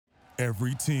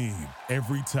Every team,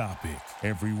 every topic,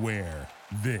 everywhere.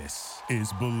 This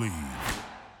is Believe.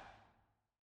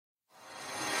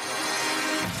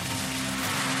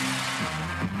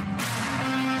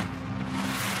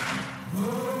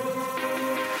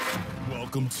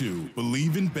 Welcome to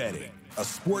Believe in Betting, a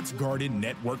Sports Garden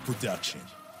Network production.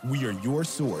 We are your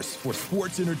source for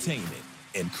sports entertainment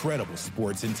and credible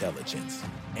sports intelligence.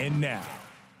 And now,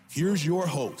 here's your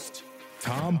host,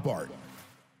 Tom Barton.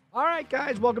 All right,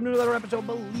 guys, welcome to another episode of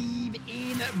Believe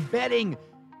in Betting.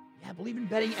 Yeah, Believe in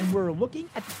Betting, and we're looking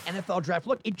at the NFL draft.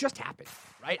 Look, it just happened,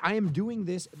 right? I am doing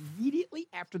this immediately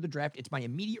after the draft. It's my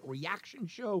immediate reaction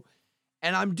show,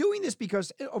 and I'm doing this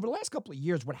because over the last couple of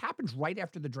years, what happens right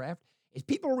after the draft is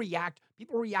people react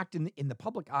in the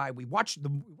public eye. We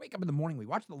wake up in the morning, we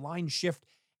watch the line shift,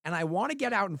 and I want to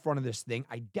get out in front of this thing.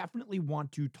 I definitely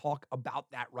want to talk about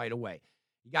that right away.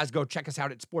 You guys go check us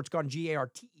out at SportsGarden,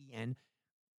 GARTEN.com,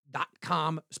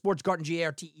 SportsGarden,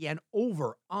 GARTEN,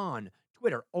 over on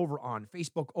Twitter, over on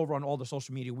Facebook, over on all the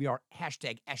social media. We are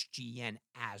hashtag SGN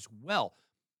as well.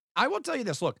 I will tell you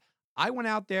this. Look, I went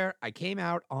out there. I came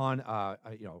out on, I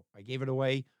gave it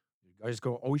away. You guys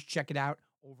go always check it out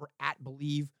over at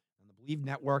Believe on the Believe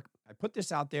Network. I put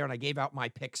this out there and I gave out my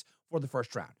picks for the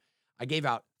first round. I gave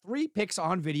out 3 picks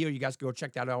on video. You guys go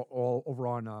check that out all over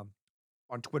on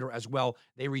Twitter as well.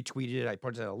 They retweeted it. I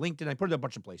put it on LinkedIn. I put it a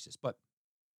bunch of places. But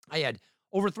I had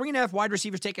over 3.5 wide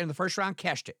receivers taken in the first round,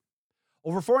 cashed it.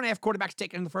 Over 4.5 quarterbacks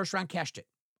taken in the first round, cashed it.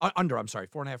 4.5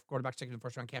 quarterbacks taken in the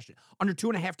first round, cashed it. Under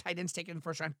 2.5 tight ends taken in the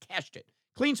first round, cashed it.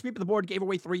 Clean sweep of the board, gave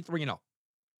away 3-0.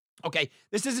 Okay,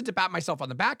 this isn't to pat myself on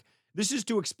the back. This is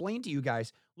to explain to you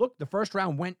guys, look, the first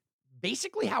round went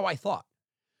basically how I thought.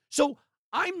 So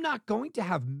I'm not going to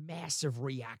have massive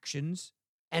reactions,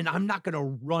 and I'm not going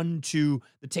to run to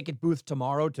the ticket booth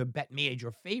tomorrow to bet major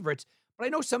favorites, but I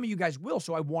know some of you guys will,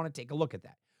 so I want to take a look at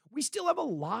that. We still have a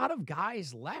lot of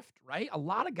guys left, right? A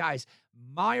lot of guys.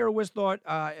 Meyer was thought,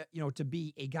 to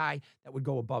be a guy that would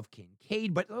go above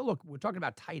Kincaid, but look, we're talking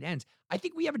about tight ends. I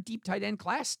think we have a deep tight end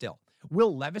class still.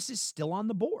 Will Levis is still on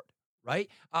the board, right?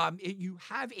 You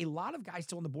have a lot of guys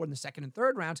still on the board in the second and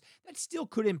third rounds that still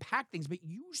could impact things, but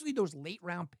usually those late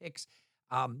round picks,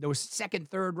 those second,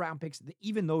 third round picks,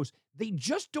 even those, they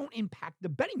just don't impact the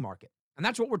betting market. And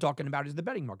that's what we're talking about is the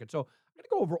betting market. So I'm going to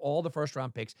go over all the first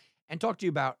round picks and talk to you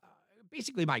about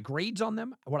basically my grades on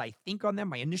them, what I think on them,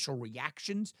 my initial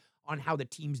reactions on how the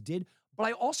teams did. But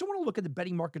I also want to look at the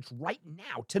betting markets right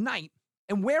now, tonight,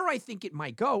 and where I think it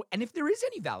might go. And if there is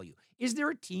any value, is there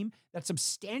a team that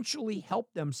substantially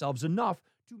helped themselves enough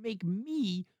to make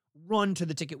me run to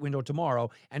the ticket window tomorrow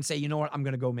and say, you know what, I'm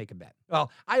going to go make a bet. Well,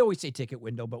 I always say ticket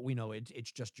window, but we know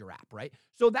it's just your app, right?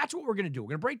 So that's what we're going to do. We're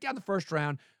going to break down the first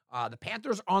round. The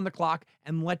Panthers are on the clock,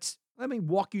 and let me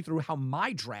walk you through how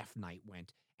my draft night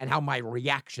went and how my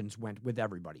reactions went with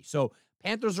everybody. So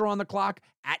Panthers are on the clock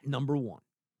at number 1.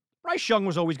 Bryce Young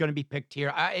was always going to be picked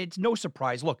here. It's no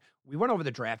surprise. Look, we went over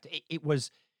the draft. It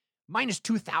was minus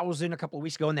 2,000 a couple of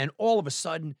weeks ago, and then all of a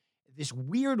sudden, this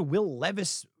weird Will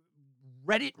Levis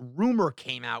Reddit rumor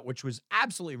came out, which was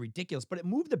absolutely ridiculous, but it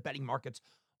moved the betting markets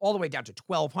all the way down to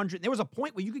 1,200. There was a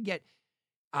point where you could get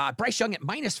Bryce Young at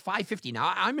minus 550.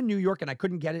 Now, I'm in New York, and I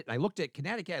couldn't get it. And I looked at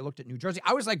Connecticut. I looked at New Jersey.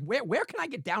 I was like, where can I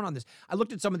get down on this? I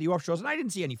looked at some of the offshores, and I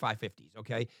didn't see any 550s,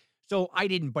 okay? So I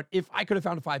didn't. But if I could have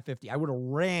found a 550, I would have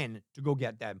ran to go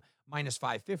get them minus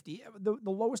 550. The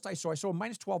lowest I saw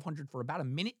minus 1,200 for about a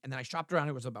minute, and then I shopped around.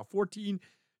 It was about 14.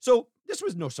 So this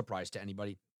was no surprise to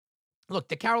anybody. Look,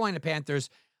 the Carolina Panthers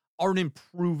are an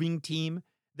improving team.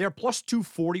 They're plus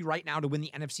 240 right now to win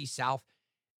the NFC South.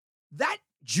 That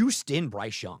juiced in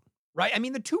Bryce Young, right? I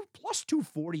mean, the plus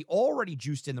 240 already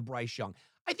juiced in the Bryce Young.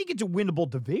 I think it's a winnable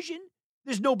division.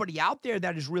 There's nobody out there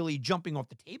that is really jumping off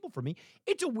the table for me.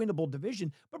 It's a winnable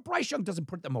division, but Bryce Young doesn't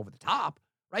put them over the top,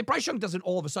 right? Bryce Young doesn't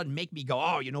all of a sudden make me go,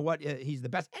 oh, you know what? He's the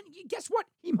best. And guess what?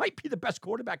 He might be the best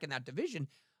quarterback in that division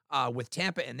with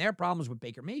Tampa and their problems with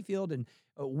Baker Mayfield. And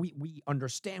we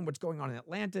understand what's going on in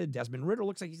Atlanta. Desmond Ridder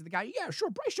looks like he's the guy. Yeah,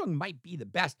 sure, Bryce Young might be the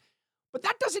best. But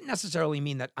that doesn't necessarily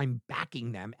mean that I'm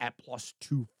backing them at plus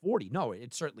 240. No,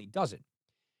 it certainly doesn't.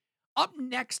 Up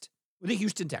next, the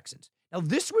Houston Texans. Now,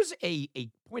 this was a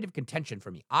point of contention for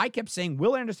me. I kept saying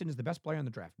Will Anderson is the best player in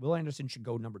the draft. Will Anderson should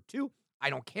go number 2. I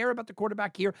don't care about the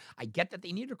quarterback here. I get that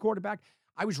they need a quarterback.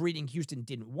 I was reading Houston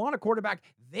didn't want a quarterback.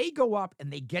 They go up and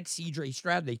they get C.J.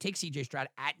 Stroud. They take C.J. Stroud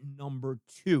at number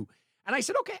 2. And I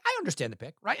said, okay, I understand the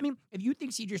pick, right? I mean, if you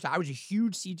think C.J. Stroud, I was a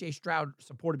huge C.J. Stroud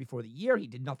supporter before the year. He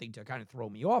did nothing to kind of throw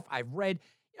me off. I've read,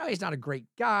 he's not a great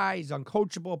guy. He's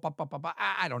uncoachable.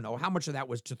 I don't know how much of that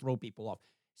was to throw people off.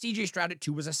 C.J. Stroud at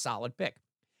 2 was a solid pick.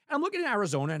 And I'm looking at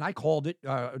Arizona, and I called it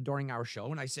during our show,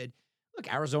 and I said,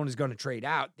 look, Arizona's going to trade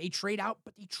out. They trade out,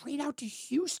 but they trade out to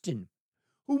Houston,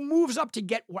 who moves up to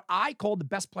get what I call the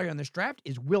best player in this draft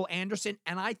is Will Anderson,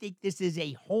 and I think this is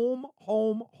a home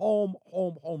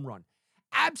run.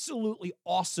 Absolutely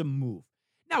awesome move.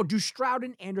 Now, do Stroud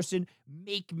and Anderson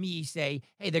make me say,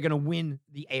 hey, they're going to win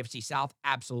the AFC South?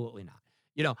 Absolutely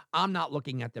not. I'm not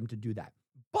looking at them to do that.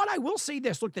 But I will say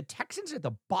this. Look, the Texans at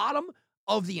the bottom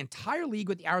of the entire league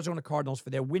with the Arizona Cardinals for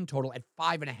their win total at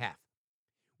 5.5.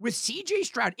 With C.J.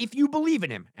 Stroud, if you believe in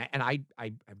him, and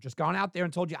I've just gone out there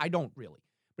and told you I don't really,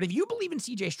 but if you believe in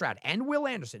C.J. Stroud and Will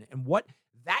Anderson and what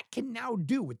that can now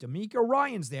do with D'Amico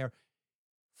Ryans there,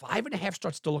 5.5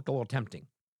 starts to look a little tempting.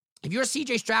 If you're a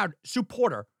C.J. Stroud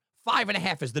supporter,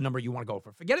 5.5 is the number you want to go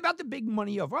for. Forget about the big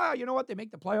money of, you know what, they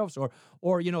make the playoffs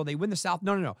or they win the South.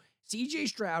 No. C.J.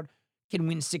 Stroud can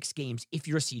win 6 games if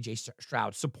you're a C.J.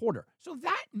 Stroud supporter. So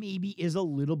that maybe is a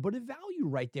little bit of value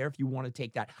right there if you want to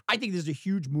take that. I think this is a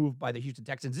huge move by the Houston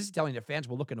Texans. This is telling their fans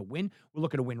we're looking to win. We're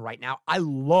looking to win right now. I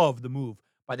love the move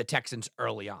by the Texans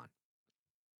early on.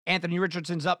 Anthony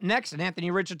Richardson's up next, and Anthony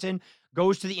Richardson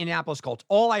goes to the Indianapolis Colts.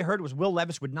 All I heard was Will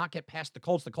Levis would not get past the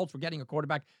Colts. The Colts were getting a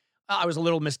quarterback. I was a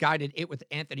little misguided with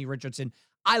Anthony Richardson.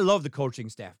 I love the coaching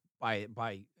staff by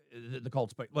the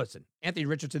Colts, but listen, Anthony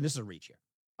Richardson, this is a reach here.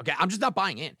 Okay, I'm just not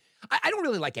buying in. I don't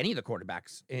really like any of the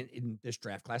quarterbacks in this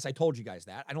draft class. I told you guys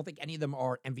that. I don't think any of them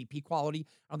are MVP quality.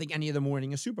 I don't think any of them are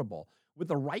winning a Super Bowl. With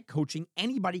the right coaching,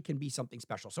 anybody can be something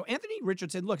special. So Anthony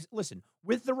Richardson, listen,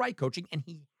 with the right coaching, and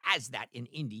he has that in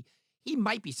Indy, he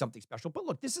might be something special. But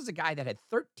look, this is a guy that had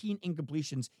 13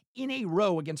 incompletions in a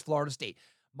row against Florida State.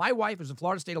 My wife is a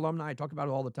Florida State alumni. I talk about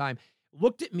it all the time.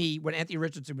 Looked at me when Anthony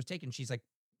Richardson was taken. She's like,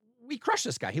 we crushed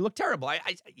this guy. He looked terrible.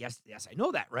 Yes, I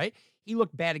know that, right? He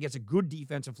looked bad against a good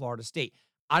defense in Florida State.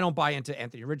 I don't buy into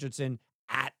Anthony Richardson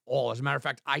at all. As a matter of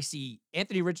fact, I see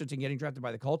Anthony Richardson getting drafted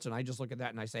by the Colts, and I just look at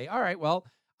that and I say, all right, well,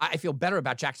 I feel better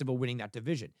about Jacksonville winning that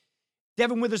division.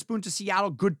 Devin Witherspoon to Seattle,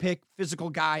 good pick, physical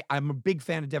guy. I'm a big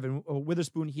fan of Devin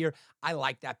Witherspoon here. I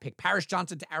like that pick. Paris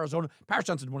Johnson to Arizona. Paris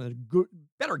Johnson, one of the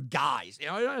better guys,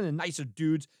 nicer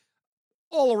dudes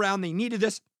all around. They needed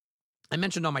this. I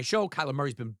mentioned on my show, Kyler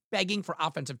Murray's been begging for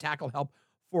offensive tackle help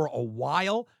for a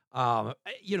while,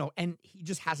 and he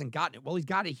just hasn't gotten it. Well, he's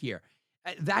got it here.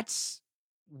 That's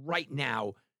right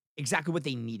now exactly what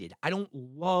they needed. I don't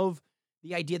love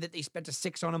the idea that they spent a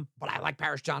 6 on him, but I like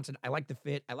Paris Johnson. I like the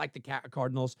fit. I like the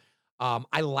Cardinals.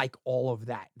 I like all of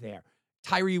that there.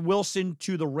 Tyree Wilson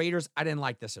to the Raiders. I didn't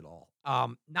like this at all.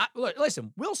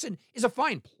 Listen, Wilson is a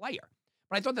fine player,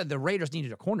 but I thought that the Raiders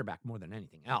needed a cornerback more than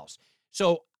anything else.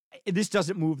 So this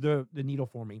doesn't move the needle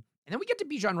for me. And then we get to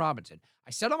Bijan Robinson.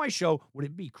 I said on my show, would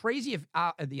it be crazy if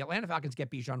the Atlanta Falcons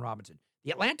get Bijan Robinson?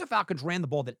 The Atlanta Falcons ran the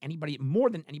ball more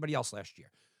than anybody else last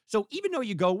year. So even though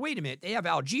you go, wait a minute, they have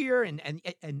Algier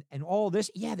and all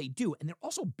this, yeah, they do. And they're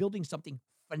also building something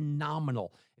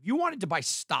phenomenal. If you wanted to buy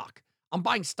stock, I'm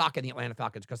buying stock in the Atlanta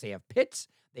Falcons because they have Pitts,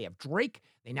 they have Drake,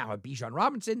 they now have Bijan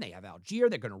Robinson, they have Algier,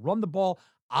 they're going to run the ball.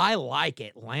 I like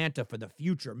Atlanta for the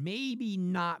future. Maybe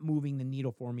not moving the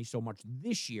needle for me so much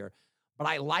this year, but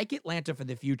I like Atlanta for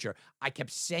the future. I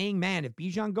kept saying, man, if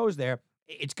Bijan goes there,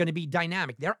 it's going to be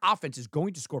dynamic. Their offense is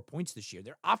going to score points this year.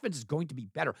 Their offense is going to be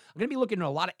better. I'm going to be looking at a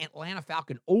lot of Atlanta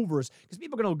Falcon overs because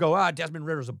people are going to go, Desmond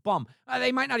Ritter's a bum.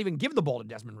 They might not even give the ball to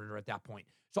Desmond Ritter at that point.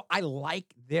 So I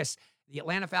like this. The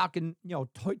Atlanta Falcon,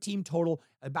 team total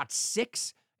about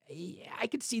 6. I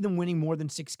could see them winning more than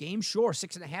 6 games. Sure,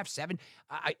 6.5, 7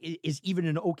 is even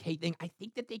an okay thing. I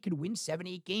think that they could win 7,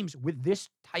 8 games with this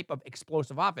type of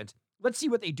explosive offense. Let's see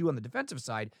what they do on the defensive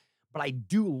side. But I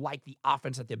do like the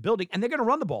offense that they're building, and they're going to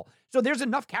run the ball. So there's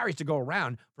enough carries to go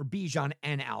around for Bijan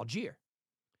and Algier.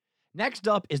 Next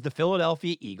up is the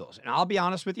Philadelphia Eagles. And I'll be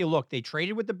honest with you. Look, they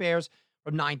traded with the Bears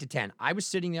from 9 to 10. I was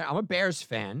sitting there. I'm a Bears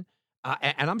fan,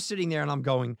 and I'm sitting there, and I'm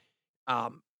going,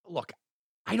 look,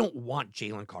 I don't want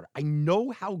Jalen Carter. I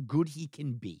know how good he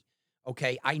can be,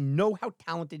 okay? I know how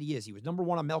talented he is. He was number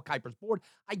 1 on Mel Kiper's board.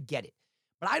 I get it.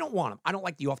 But I don't want him. I don't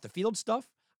like the off-the-field stuff.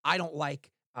 I don't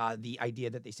like the idea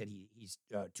that they said he's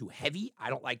too heavy. I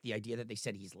don't like the idea that they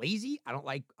said he's lazy. I don't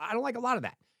like a lot of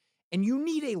that. And you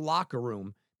need a locker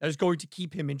room that is going to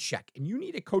keep him in check. And you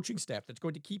need a coaching staff that's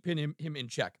going to keep him in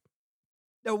check.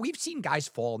 Now, we've seen guys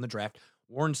fall in the draft.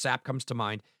 Warren Sapp comes to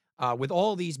mind with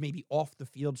all these maybe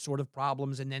off-the-field sort of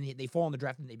problems, and then they fall in the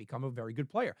draft and they become a very good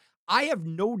player. I have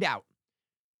no doubt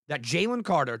that Jalen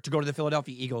Carter to go to the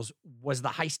Philadelphia Eagles was the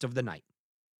heist of the night.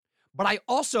 But I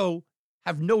also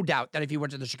have no doubt that if he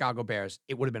went to the Chicago Bears,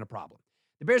 it would have been a problem.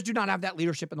 The Bears do not have that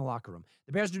leadership in the locker room.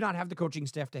 The Bears do not have the coaching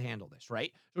staff to handle this,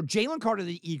 right? So Jalen Carter of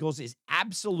the Eagles is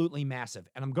absolutely massive.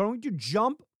 And I'm going to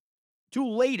jump to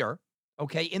later,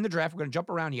 okay, in the draft. We're going to jump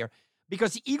around here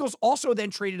because the Eagles also then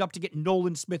traded up to get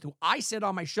Nolan Smith, who I said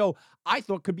on my show I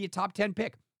thought could be a top 10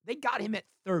 pick. They got him at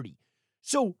 30.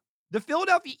 So the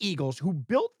Philadelphia Eagles, who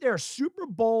built their Super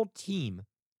Bowl team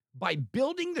by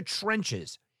building the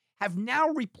trenches, have now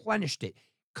replenished it.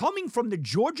 Coming from the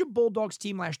Georgia Bulldogs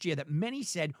team last year that many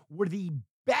said were the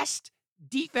best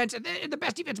defense, and the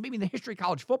best defense maybe in the history of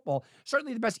college football,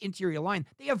 certainly the best interior line.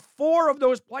 They have 4 of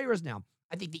those players now.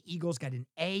 I think the Eagles got an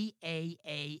A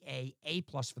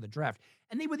plus for the draft.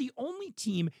 And they were the only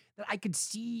team that I could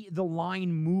see the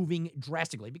line moving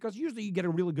drastically because usually you get a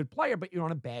really good player, but you're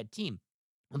on a bad team.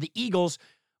 Well, the Eagles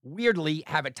weirdly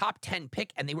have a top 10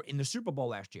 pick, and they were in the Super Bowl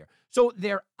last year. So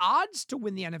their odds to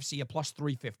win the NFC are plus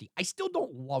 350. I still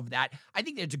don't love that. I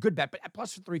think it's a good bet, but at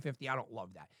plus 350, I don't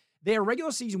love that. Their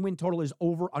regular season win total is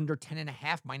over under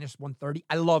 10.5, minus 130.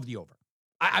 I love the over.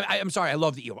 I'm sorry, I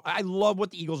love the over. I love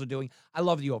what the Eagles are doing. I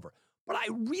love the over. But I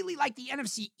really like the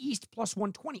NFC East plus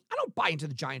 120. I don't buy into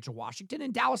the Giants or Washington,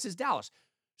 and Dallas is Dallas.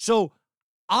 So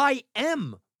I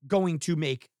am going to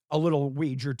make a little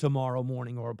wager tomorrow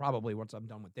morning, or probably once I'm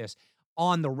done with this,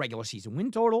 on the regular season win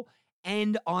total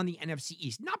and on the NFC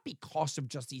East. Not because of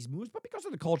just these moves, but because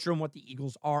of the culture and what the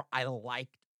Eagles are. I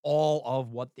liked all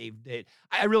of what they've did.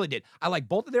 I really did. I like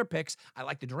both of their picks. I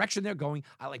like the direction they're going.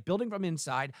 I like building from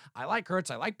inside. I like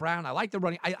Hurts. I like Brown. I like the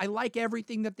running. I like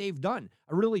everything that they've done.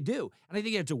 I really do. And I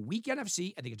think it's a weak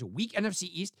NFC. I think it's a weak NFC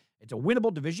East. It's a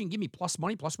winnable division. Give me plus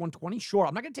money, plus 120. Sure.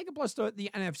 I'm not going to take a plus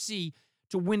the NFC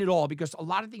to win it all because a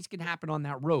lot of things can happen on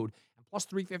that road. And plus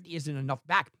 350 isn't enough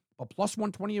back. But plus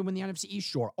 120 to win the NFC East,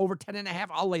 sure. Over 10.5,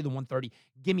 I'll lay the 130.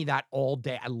 Give me that all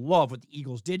day. I love what the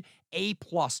Eagles did. A+.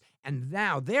 And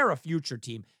now they're a future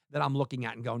team that I'm looking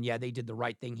at and going, yeah, they did the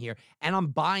right thing here. And I'm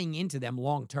buying into them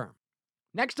long term.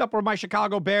 Next up are my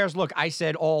Chicago Bears. Look, I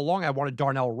said all along I wanted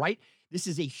Darnell Wright. This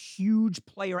is a huge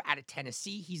player out of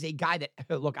Tennessee. He's a guy that,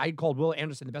 look, I called Will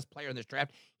Anderson the best player in this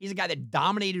draft. He's a guy that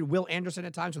dominated Will Anderson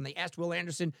at times. When they asked Will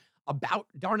Anderson about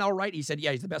Darnell Wright, he said,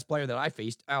 yeah, he's the best player that I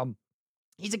faced.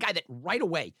 He's a guy that right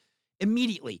away,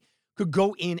 immediately, could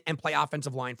go in and play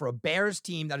offensive line for a Bears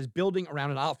team that is building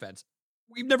around an offense.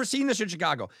 We've never seen this in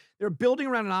Chicago. They're building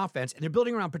around an offense, and they're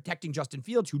building around protecting Justin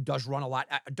Fields, who does run a lot.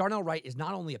 Darnell Wright is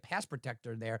not only a pass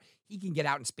protector there, he can get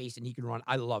out in space, and he can run.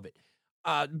 I love it.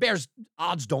 Bears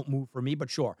odds don't move for me, but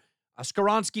sure.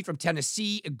 Skoronski from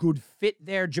Tennessee, a good fit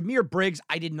there. Jahmyr Briggs,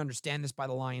 I didn't understand this by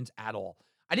the Lions at all.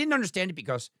 I didn't understand it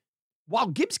because while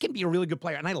Gibbs can be a really good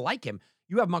player, and I like him,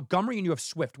 you have Montgomery and you have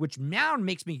Swift, which now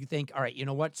makes me think, all right, you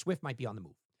know what? Swift might be on the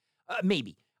move.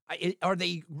 Maybe. Are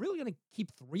they really going to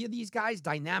keep 3 of these guys,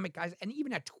 dynamic guys? And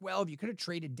even at 12, you could have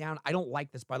traded down. I don't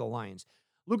like this by the Lions.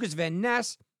 Lucas Van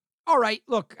Ness, all right,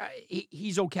 look,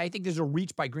 he's okay. I think there's a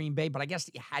reach by Green Bay, but I guess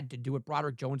you had to do it.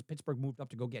 Broderick Jones, Pittsburgh moved up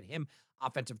to go get him.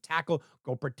 Offensive tackle,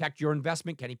 go protect your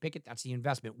investment. Kenny Pickett, that's the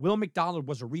investment. Will McDonald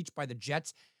was a reach by the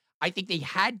Jets. I think they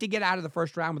had to get out of the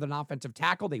first round with an offensive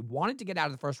tackle. They wanted to get out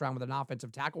of the first round with an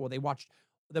offensive tackle. Well, they watched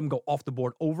them go off the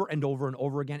board over and over and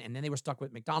over again, and then they were stuck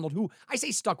with McDonald, who I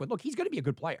say stuck with. Look, he's going to be a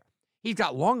good player. He's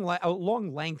got long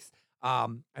length,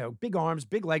 big arms,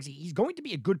 big legs. He's going to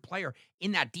be a good player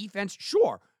in that defense,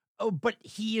 sure. Oh, but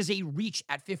he is a reach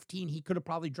at 15. He could have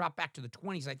probably dropped back to the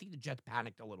 20s. I think the Jets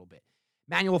panicked a little bit.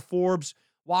 Manuel Forbes,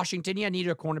 Washington, yeah,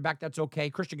 needed a cornerback. That's okay.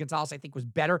 Christian Gonzalez, I think, was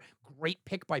better. Great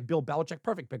pick by Bill Belichick.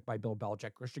 Perfect pick by Bill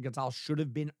Belichick. Christian Gonzalez should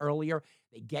have been earlier.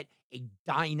 They get a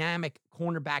dynamic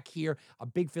cornerback here, a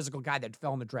big physical guy that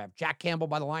fell in the draft. Jack Campbell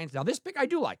by the Lions. Now, this pick I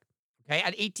do like, okay,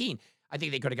 at 18. I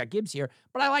think they could have got Gibbs here,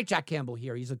 but I like Jack Campbell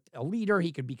here. He's a leader.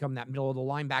 He could become that middle of the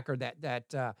linebacker,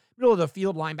 that middle of the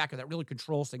field linebacker that really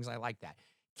controls things. I like that.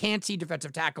 Cansey,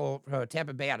 defensive tackle,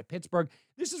 Tampa Bay out of Pittsburgh.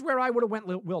 This is where I would have went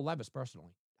Will Levis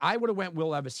personally. I would have went Will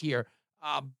Levis here,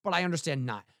 but I understand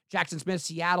not. Jackson Smith,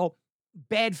 Seattle,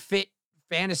 bad fit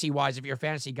fantasy-wise if you're a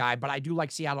fantasy guy, but I do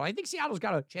like Seattle. I think Seattle's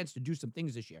got a chance to do some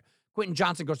things this year. Quentin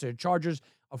Johnson goes to the Chargers.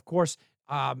 Of course,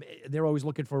 they're always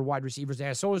looking for wide receivers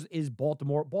there. So is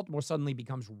Baltimore. Baltimore suddenly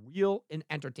becomes real and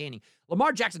entertaining.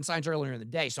 Lamar Jackson signs earlier in the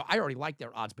day, so I already like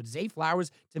their odds. But Zay Flowers,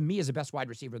 to me, is the best wide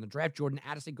receiver in the draft. Jordan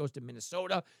Addison goes to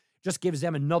Minnesota. Just gives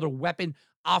them another weapon.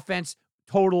 Offense,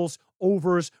 totals,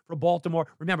 overs for Baltimore.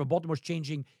 Remember, Baltimore's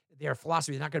changing their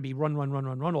philosophy. They're not going to be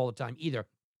run all the time either.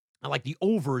 I like the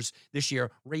overs this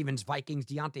year. Ravens, Vikings,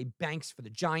 Deontay Banks for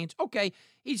the Giants. Okay,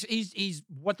 he's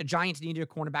what the Giants needed, a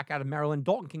cornerback out of Maryland.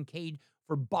 Dalton Kincaid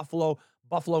for Buffalo.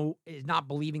 Buffalo is not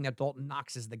believing that Dalton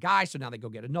Knox is the guy, so now they go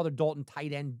get another Dalton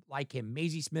tight end like him.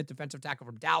 Maisie Smith, defensive tackle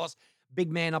from Dallas.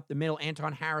 Big man up the middle,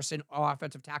 Anton Harrison,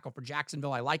 offensive tackle for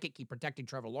Jacksonville. I like it. Keep protecting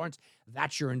Trevor Lawrence.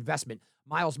 That's your investment.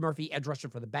 Miles Murphy, edge rusher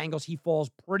for the Bengals. He falls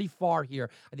pretty far here.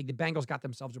 I think the Bengals got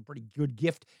themselves a pretty good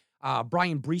gift.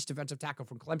 Brian Brees, defensive tackle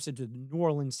from Clemson to the New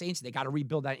Orleans Saints. They got to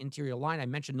rebuild that interior line. I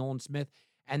mentioned Nolan Smith,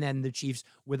 and then the Chiefs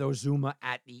with Ozuma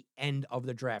at the end of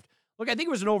the draft. Look, I think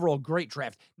it was an overall great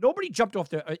draft. Nobody jumped off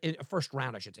the first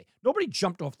round, I should say. Nobody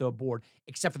jumped off the board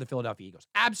except for the Philadelphia Eagles.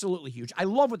 Absolutely huge. I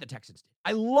love what the Texans did.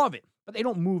 I love it, but they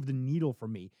don't move the needle for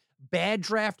me. Bad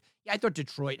draft. Yeah, I thought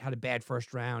Detroit had a bad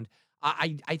first round.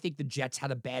 I think the Jets had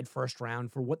a bad first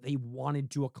round for what they wanted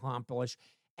to accomplish.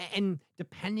 And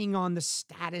depending on the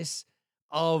status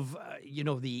of,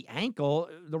 the ankle,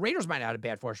 the Raiders might have had a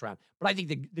bad first round. But I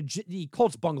think the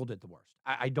Colts bungled it the worst.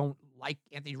 I don't like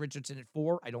Anthony Richardson at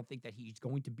 4. I don't think that he's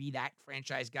going to be that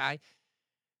franchise guy.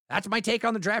 That's my take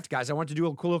on the draft, guys. I want to do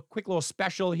a quick little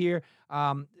special here.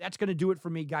 That's going to do it for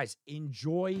me, guys.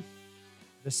 Enjoy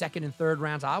the second and third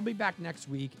rounds. I'll be back next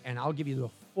week, and I'll give you the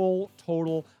full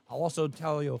total. I'll also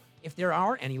tell you if there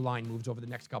are any line moves over the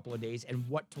next couple of days and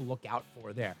what to look out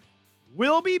for there.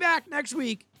 We'll be back next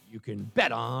week. You can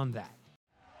bet on that.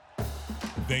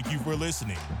 Thank you for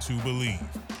listening to Believe.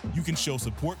 You can show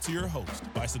support to your host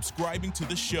by subscribing to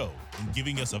the show and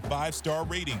giving us a 5-star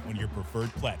rating on your preferred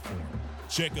platform.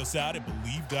 Check us out at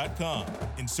Believe.com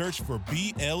and search for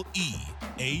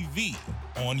BLEAV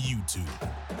on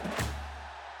YouTube.